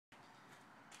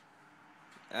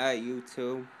Alright,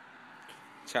 YouTube.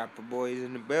 Chopper boys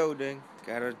in the building.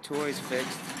 Got our toys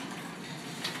fixed.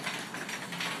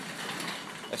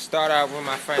 Let's start out with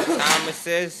my friend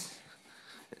Thomas's.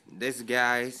 This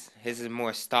guy's, his is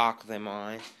more stock than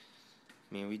mine.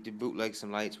 I mean, we did bootleg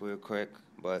some lights real quick,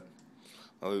 but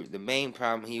the main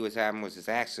problem he was having was his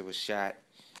axle was shot.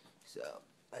 So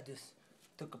I just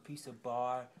took a piece of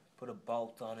bar, put a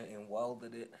bolt on it, and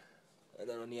welded it. And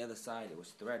then on the other side, it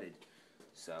was threaded.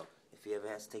 So if he ever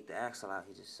has to take the axle out,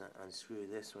 he just unscrew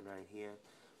this one right here,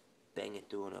 bang it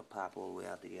through, and it'll pop all the way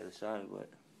out to the other side. But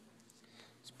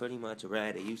it's pretty much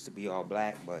red. It used to be all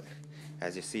black, but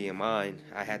as you see in mine,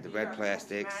 I had the red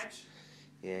plastics.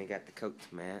 Yeah, I got the coat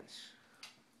to match.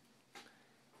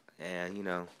 And, you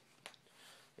know,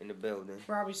 in the building.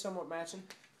 Probably somewhat matching.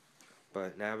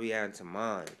 But now we add to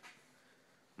mine.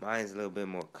 Mine's a little bit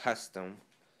more custom.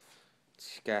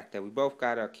 Got that. We both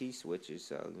got our key switches,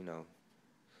 so, you know,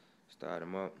 start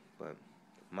them up. But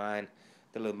mine,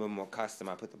 a little bit more custom.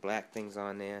 I put the black things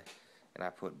on there, and I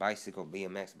put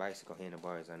BMX bicycle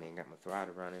handlebars on there, and got my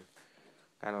throttle running.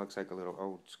 Kind of looks like a little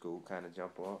old school kind of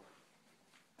jump off.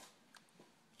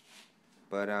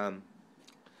 But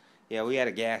yeah, we at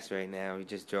a gas right now. We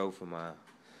just drove from a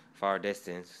far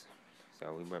distance,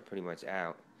 so we were pretty much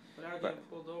out. Without getting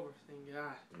pulled over, thank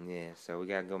God. Yeah, so we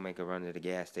gotta go make a run to the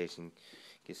gas station,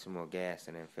 get some more gas,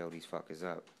 and then fill these fuckers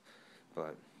up.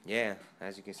 But yeah,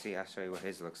 as you can see, I'll show you what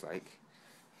his looks like.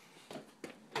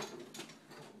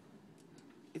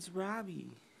 It's Robbie.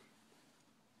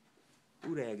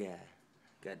 Who that guy?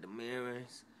 Got the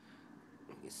mirrors.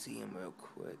 You can see him real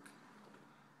quick.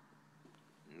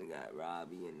 We got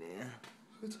Robbie in there.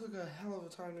 It took a hell of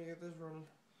a time to get this running.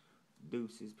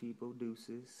 Deuces, people,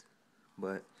 deuces.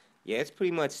 But yeah, it's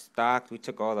pretty much stocked. We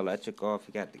took all the electric off.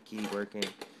 You got the key working.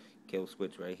 Kill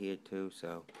switch right here too,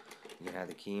 so you can have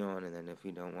the key on. And then if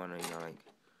you don't want to, you know, like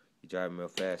you're driving real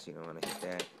fast, you don't want to hit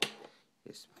that.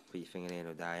 Just put your finger there and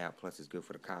it'll die out. Plus, it's good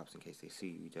for the cops in case they see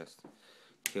you. You just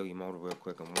kill your motor real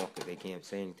quick and walk it. They can't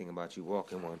say anything about you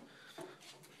walking one.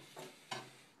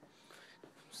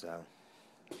 So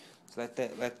let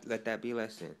that be a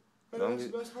lesson. As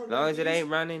long as it ain't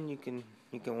running, you can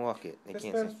walk it. They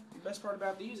can't say. The best part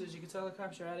about these is you can tell the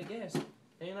cops you're out of gas.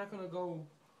 They're not gonna go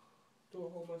do a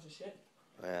whole bunch of shit.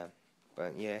 Yeah,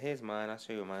 but yeah, here's mine. I'll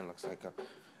show you what mine looks like. I'm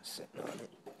sitting on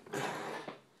it.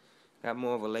 Got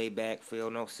more of a laid back feel,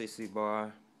 no sissy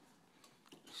bar.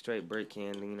 Straight brake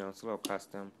handling, you know, it's a little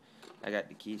custom. I got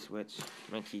the key switch,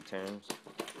 my key turns.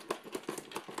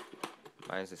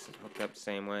 Mine's just hooked up the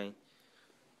same way.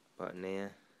 Button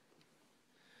there.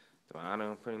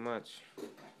 Throttle, pretty much.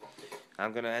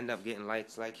 I'm gonna end up getting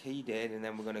lights like he did, and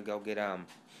then we're gonna go get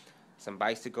some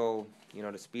bicycle, you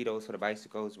know, the speedos for the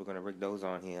bicycles. We're gonna rig those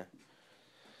on here.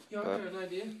 Yo, I got an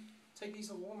idea. Take these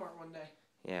to Walmart one day.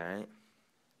 Yeah, right.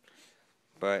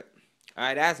 But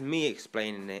alright, that's me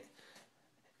explaining it.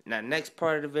 Now, next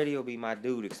part of the video will be my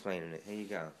dude explaining it. Here you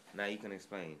go. Now you can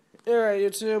explain. Alright,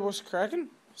 YouTube, what's cracking?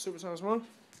 Super Thomas 1.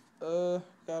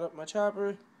 Got up my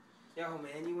chopper. Yo,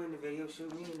 man, you in the video?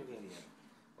 Shoot me in the video.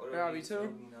 Robbie too.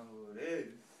 You know who it is.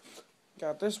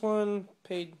 Got this one.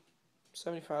 Paid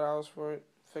 $75 for it.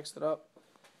 Fixed it up.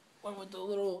 Went with the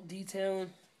little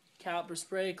detailing. Caliper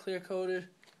spray, clear coated.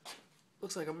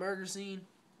 Looks like a murder scene.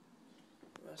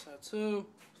 That's how too.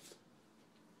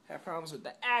 Had problems with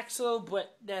the axle,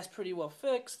 but that's pretty well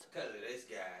fixed. Because of this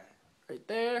guy. Right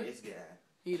there. This guy.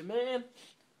 He the man.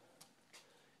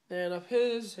 Then up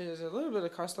his is a little bit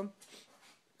of custom.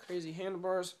 Crazy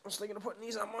handlebars. I was thinking of putting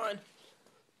these on mine.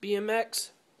 BMX.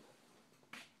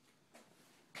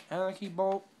 Allen key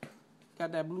bolt.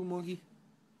 Got that blue monkey.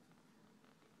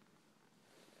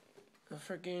 The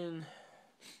freaking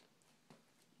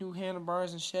new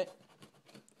handlebars and shit.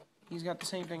 He's got the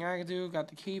same thing I can do. Got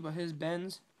the key, but his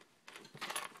bends.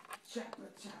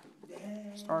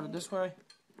 Started this way.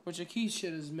 Which the key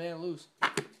shit is mad loose.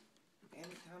 Damn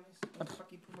it, Thomas. What the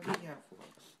fuck you put my key out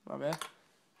for? My bad.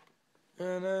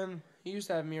 And then he used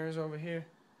to have mirrors over here.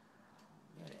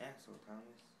 You're an asshole,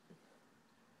 Thomas.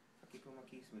 Fuck you put my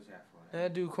key switch out for?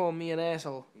 That dude called me an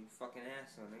asshole. You fucking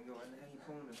asshole, nigga. What the hell you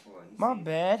pulling it for? My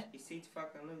bad. He seats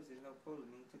fucking loose. There's no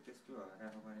pulling. He took the screw out. I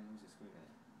hope I didn't lose the screw there.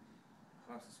 If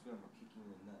I lost the screw, I'm gonna kick you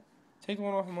in the nuts. Take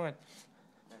one off of mine.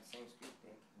 That same screw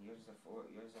thing. Yours is a 4.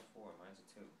 Mine's a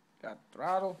 2. Got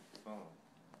throttle. Oh.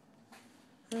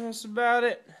 That's about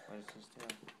it. What is this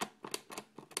tail?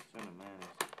 Shouldn't matter.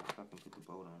 I fucking put the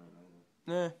bolt on it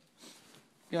later.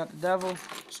 Yeah. Got the devil,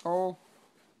 skull.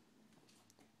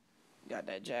 Got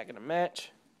that jacket to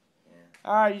match. Yeah.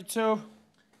 Alright, you two.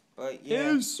 But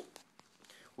yeah. Peace.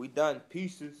 We done.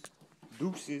 Pieces.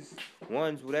 Deuces.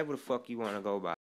 Ones. Whatever the fuck you want to go by.